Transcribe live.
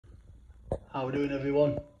How we doing,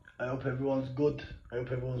 everyone? I hope everyone's good. I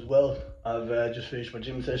hope everyone's well. I've just finished my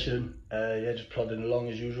gym session. Yeah, just plodding along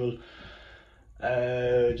as usual.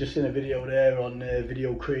 Just seen a video there on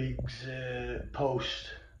Video Craig's post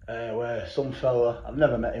where some fella, I've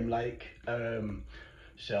never met him,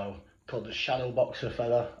 so called the Shadow Boxer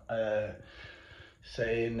fella,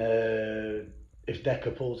 saying if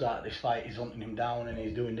Decca pulls out this fight, he's hunting him down and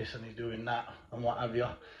he's doing this and he's doing that and what have you.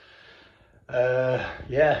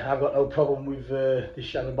 Yeah, I've got no problem with this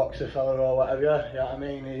Shadow Boxer fella or whatever, you know what I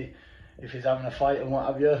mean? If he's having a fight and what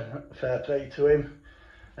have you, fair play to him.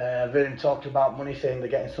 I've heard him talk about money, saying they're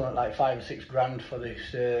getting something like 5 or 6 grand for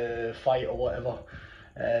this fight or whatever.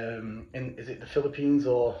 Is it the Philippines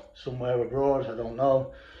or somewhere abroad? I don't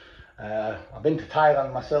know. I've been to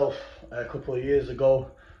Thailand myself a couple of years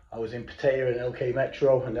ago. I was in Pattaya and LK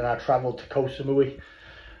Metro, and then I travelled to Koh Samui.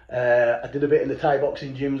 I did a bit in the Thai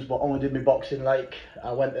boxing gyms, but only did my boxing like.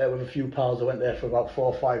 I went there with a few pals. I went there for about 4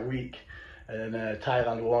 or 5 weeks, and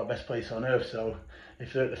Thailand was one of the best places on earth. So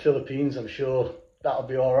if they're at the Philippines, I'm sure that'll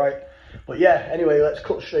be all right. But yeah, anyway, let's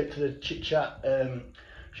cut straight to the chit chat.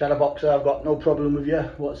 Shadow Boxer, I've got no problem with you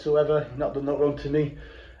whatsoever. You've not done that wrong to me.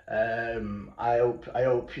 I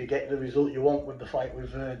hope you get the result you want with the fight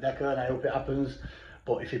with Decca, and I hope it happens.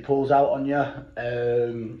 But if he pulls out on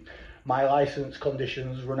you, my licence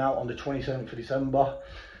conditions run out on the 27th of December.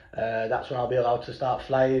 That's when I'll be allowed to start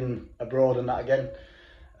flying abroad and that again.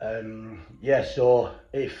 Yeah, so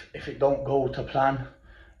if it don't go to plan,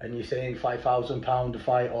 and you're saying £5,000 a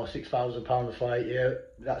fight or £6,000 a fight, yeah,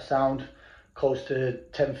 that sound close to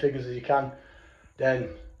 10 figures as you can, then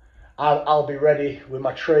I'll be ready with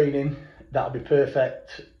my training. That'll be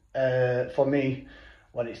perfect for me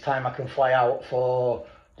when it's time I can fly out for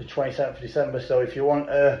the 27th of December. So if you want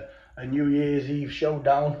a New Year's Eve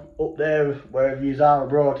showdown up there, wherever you are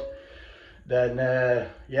abroad, then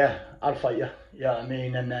yeah, I'll fight you. Yeah, I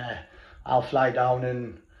mean, and I'll fly down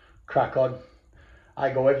and crack on. I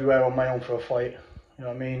go everywhere on my own for a fight. You know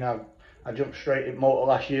what I mean? I jumped straight in motor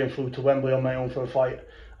last year and flew to Wembley on my own for a fight.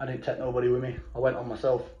 I didn't take nobody with me. I went on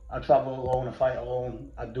myself. I travel alone, I fight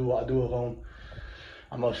alone, I do what I do alone.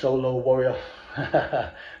 I'm a solo warrior.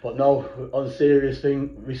 But no, on a serious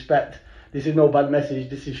thing, respect. This is no bad message,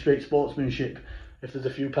 this is straight sportsmanship. If there's a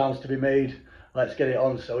few pounds to be made, let's get it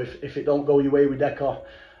on. So if it don't go your way with Decca,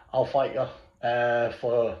 I'll fight you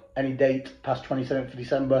for any date past 27th of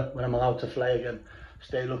December when I'm allowed to fly again.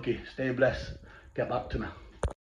 Stay lucky, stay blessed, get back to me.